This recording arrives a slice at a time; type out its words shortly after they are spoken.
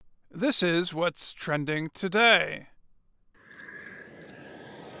This is what's trending today.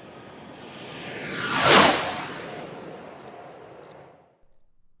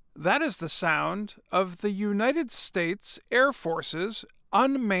 That is the sound of the United States Air Force's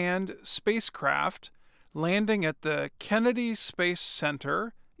unmanned spacecraft landing at the Kennedy Space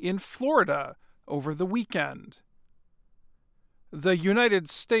Center in Florida over the weekend. The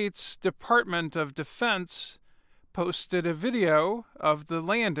United States Department of Defense posted a video of the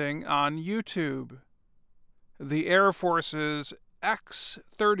landing on YouTube. The Air Force's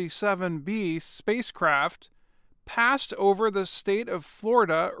X-37B spacecraft passed over the state of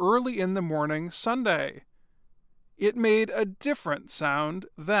Florida early in the morning Sunday. It made a different sound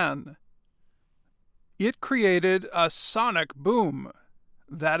then. It created a sonic boom.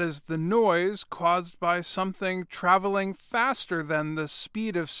 That is the noise caused by something traveling faster than the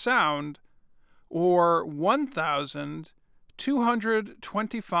speed of sound, or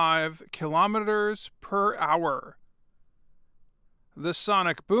 1,225 kilometers per hour. The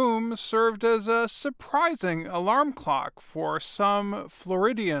sonic boom served as a surprising alarm clock for some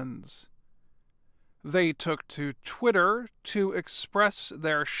Floridians. They took to Twitter to express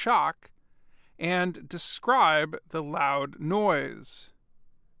their shock and describe the loud noise.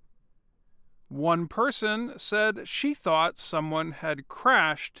 One person said she thought someone had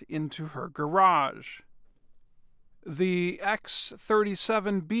crashed into her garage. The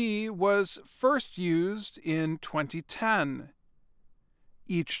X-37B was first used in 2010.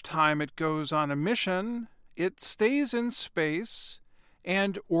 Each time it goes on a mission, it stays in space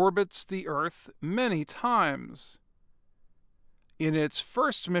and orbits the Earth many times. In its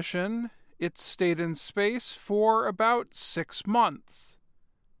first mission, it stayed in space for about 6 months.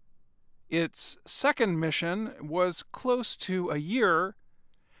 Its second mission was close to a year,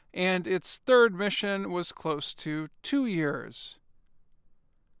 and its third mission was close to 2 years.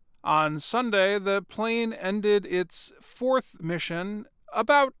 On Sunday, the plane ended its fourth mission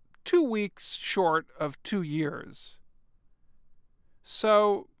about 2 weeks short of 2 years.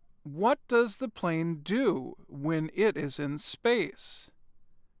 So, what does the plane do when it is in space?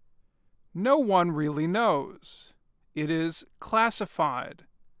 No one really knows. It is classified.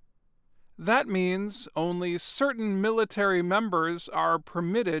 That means only certain military members are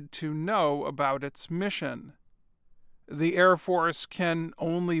permitted to know about its mission. The Air Force can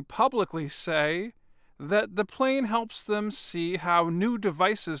only publicly say that the plane helps them see how new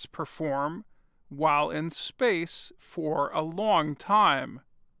devices perform while in space for a long time.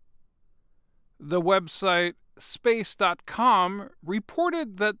 The website space.com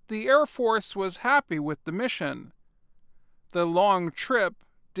reported that the Air Force was happy with the mission. The long trip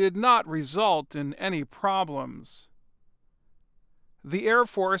did not result in any problems. The Air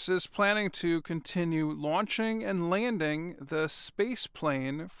Force is planning to continue launching and landing the space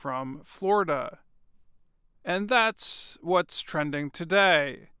plane from Florida. And that's what's trending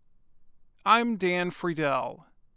today. I'm Dan Friedel.